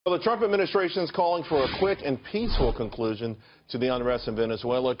Well, the Trump administration is calling for a quick and peaceful conclusion to the unrest in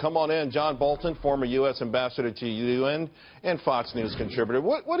Venezuela. Come on in, John Bolton, former U.S. ambassador to the UN and Fox News contributor.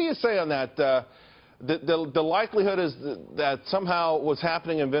 What do you say on that? The likelihood is that somehow what's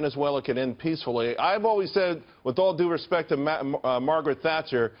happening in Venezuela could end peacefully. I've always said, with all due respect to Margaret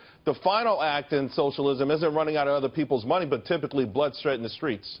Thatcher, the final act in socialism isn't running out of other people's money, but typically blood straight in the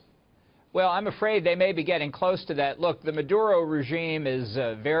streets. Well, I'm afraid they may be getting close to that. Look, the Maduro regime is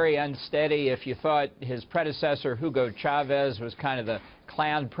very unsteady. If you thought his predecessor, Hugo Chavez, was kind of the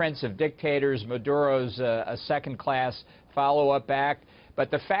clown prince of dictators, Maduro's a second-class follow-up act.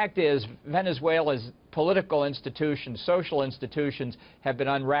 But the fact is, Venezuela's political institutions, social institutions, have been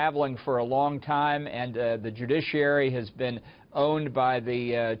unraveling for a long time, and the judiciary has been owned by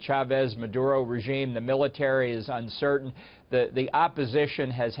the Chavez-Maduro regime. The military is uncertain. The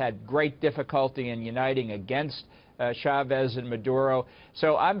opposition has had great difficulty in uniting against Chavez and Maduro.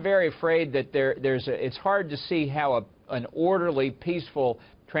 So I'm very afraid that it's hard to see how an orderly, peaceful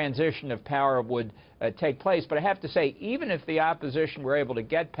transition of power would take place. But I have to say, even if the opposition were able to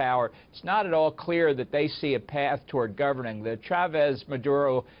get power, it's not at all clear that they see a path toward governing. The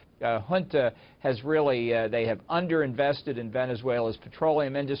Chavez-Maduro junta has really, they have underinvested in Venezuela's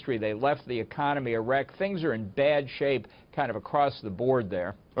petroleum industry. They left the economy a wreck. Things are in bad shape kind of across the board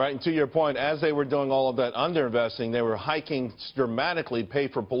there. Right, and to your point, as they were doing all of that underinvesting, they were hiking dramatically pay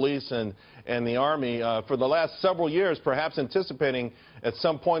for police and the Army for the last several years, perhaps anticipating at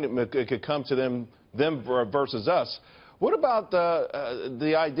some point it could come to them versus us. What about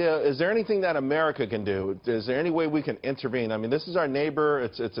the idea, is there anything that America can do? Is there any way we can intervene? I mean, this is our neighbor.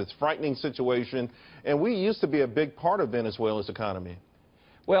 It's a frightening situation, and we used to be a big part of Venezuela's economy.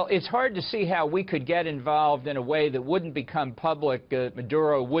 Well, it's hard to see how we could get involved in a way that wouldn't become public,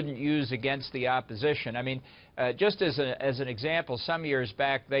 Maduro wouldn't use against the opposition. I mean, just as an example, some years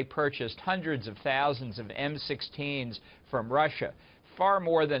back, they purchased hundreds of thousands of M16s from Russia, far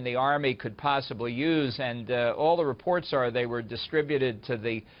more than the Army could possibly use, and all the reports are they were distributed to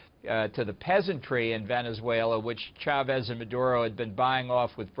the peasantry in Venezuela, which Chavez and Maduro had been buying off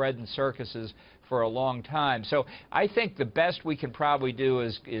with bread and circuses for a long time. So I think the best we can probably do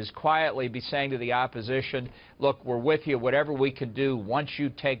is quietly be saying to the opposition, look, we're with you, whatever we can do once you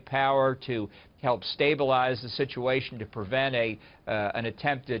take power to help stabilize the situation, to prevent an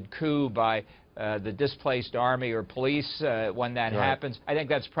attempted coup by the displaced army or police when that happens. I think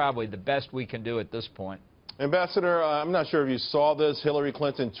that's probably the best we can do at this point. Ambassador, I'm not sure if you saw this, Hillary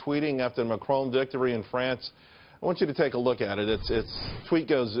Clinton tweeting after the Macron victory in France. I want you to take a look at it. Its tweet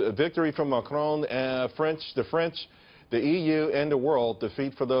goes, victory from Macron, the French, the EU, and the world,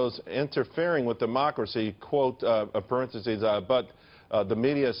 defeat for those interfering with democracy, quote, parentheses, but the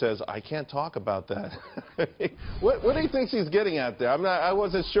media says, I can't talk about that. What do you think she's getting at there? I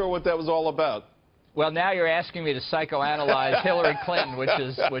wasn't sure what that was all about. Well, now you're asking me to psychoanalyze Hillary Clinton, which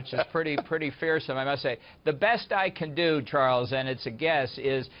is pretty fearsome, I must say. The best I can do, Charles, and it's a guess,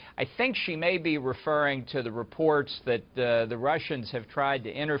 is I think she may be referring to the reports that the Russians have tried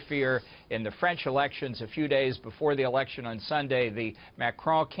to interfere in the French elections a few days before the election on Sunday. The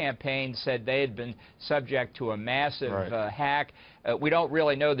Macron campaign said they had been subject to a massive hack. We don't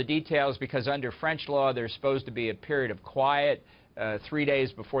really know the details because under French law there's supposed to be a period of quiet 3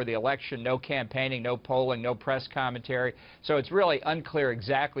 days before the election, no campaigning, no polling, no press commentary. So it's really unclear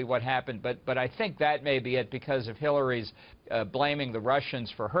exactly what happened, but I think that may be it because of Hillary's blaming the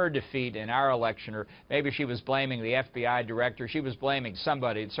Russians for her defeat in our election, or maybe she was blaming the FBI director. She was blaming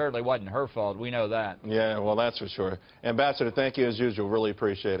somebody. It certainly wasn't her fault. We know that. Yeah, well, that's for sure. Ambassador, thank you as usual. Really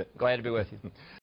appreciate it. Glad to be with you.